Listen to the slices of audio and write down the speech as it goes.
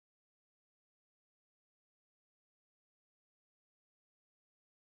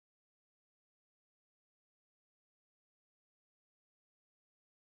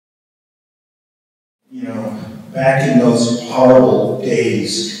you know, back in those horrible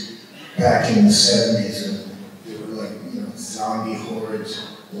days, back in the 70s, and there were like, you know, zombie hordes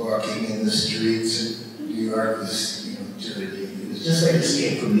walking in the streets, and New York was, you know, dirty. It was just like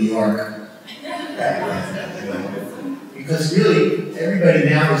Escape from New York back then, you know. Because really, everybody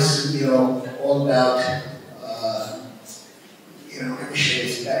now is, you know, all about, you know, I wish it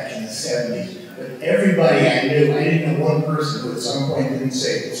was back in the 70s, but everybody I knew, I didn't know one person who at some point didn't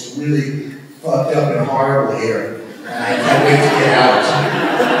say, it's really fucked up and horrible here, and I can't wait to get out.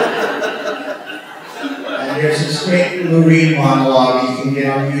 And there's this great Lou Reed monologue you can get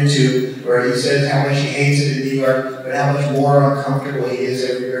on YouTube where he says how much he hates it in New York, but how much more uncomfortable he is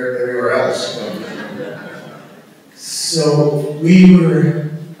everywhere else. So we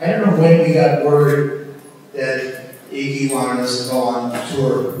were, I don't know when we got word that Iggy wanted us to go on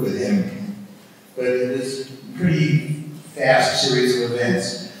tour with him, but it was a pretty fast series of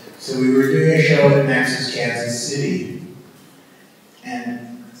events. So we were doing a show at Max's Kansas City.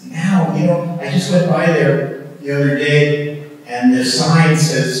 And now, you know, I just went by there the other day, and the sign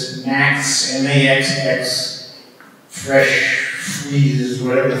says Max, M-A-X-X, Fresh Freeze,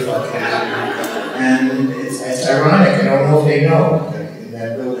 whatever the fuck it is. And it's ironic, I don't know if they know in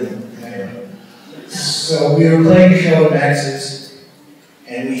that building. Anyway. So we were playing a show at Max's,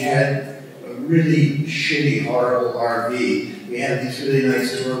 and we had a really shitty, horrible RV. We had these really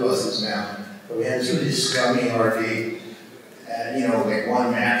nice tour buses now, but we had this really scummy RV, and, you know, like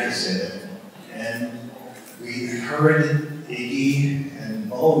one mattress in it. And we heard Iggy and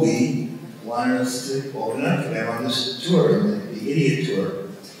Blondie wanted us to open up for them on this tour, the Idiot Tour.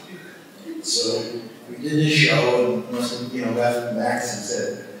 So we did this show, and must have, you know, left Max and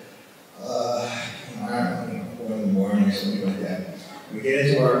said, I don't know, 1 in the morning or something like that. We get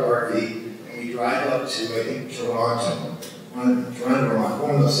into our RV, and we drive up to, I think, Toronto, one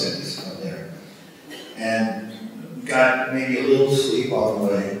of those cities out there. And got maybe a little sleep on the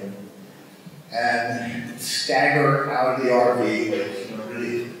way, and stagger out of the RV, like, you know,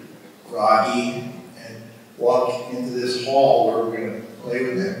 really groggy, and walk into this hall where we're going to play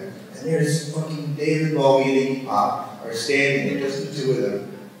with them. And there's fucking David Bowie and Iggy Pop are standing there, just the two of them,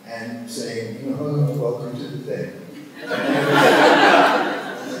 and saying, you know, welcome to the thing.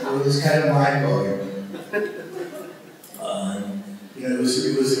 It was kind of mind-blowing. You know, it was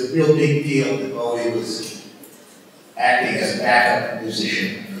a real big deal that Bowie was acting as a backup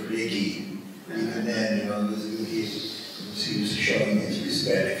musician for Iggy. Even then, you know, he was showing his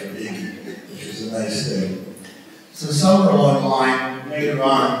respect for Iggy, which was a nice thing. So somewhere along the line, later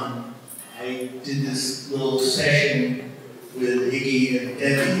on, I did this little session with Iggy and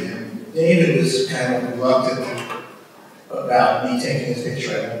Debbie, and David was kind of reluctant about me taking his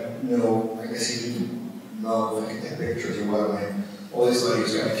picture. I don't know, I guess he didn't know if I could take pictures or what. I always thought he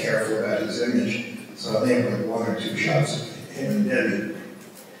was kind of careful about his image. So I made like 1 or 2 shots of him and Debbie.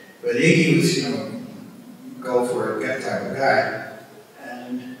 But Iggy was, you know, go for it type of guy.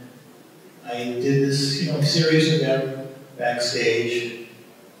 And I did this, you know, series of them backstage.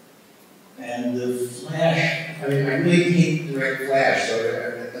 And the flash, I mean, I really hate direct flash, so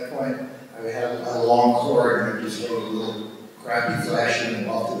at that point, I had a long cord and I just put a little crappy flash in and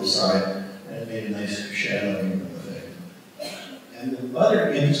off to the side, and it made a nice shadowing of the thing. And the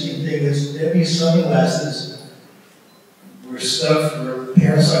other interesting thing is Debbie's sunglasses were stuff, were a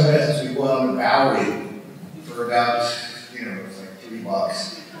pair of sunglasses we bought on the Bowery for about, you know, it was like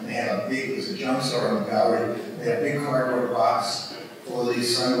 $3. And they had a big, it was a junk store on the Bowery, they had a big cardboard box full of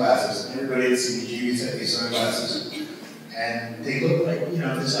these sunglasses. And everybody at CBGB's had these sunglasses. And they look like, you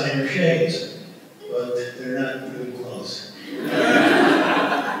know, designer shades, but they're not good clothes.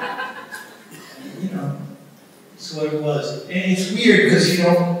 You know, that's what it was. And it's weird because, you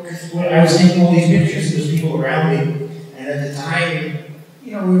know, when I was taking all these pictures, there was people around me, and at the time,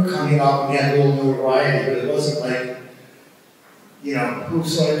 you know, we were coming up and we had a little notoriety, but it wasn't like, you know, who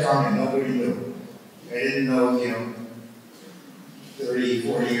saw it coming? Nobody knew. I didn't know, you know, 30,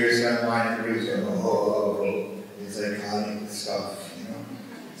 40 years down the line, everybody was going, oh, it's iconic stuff, you know.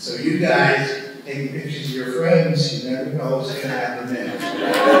 So you guys taking pictures of your friends, you never know what's going to happen then.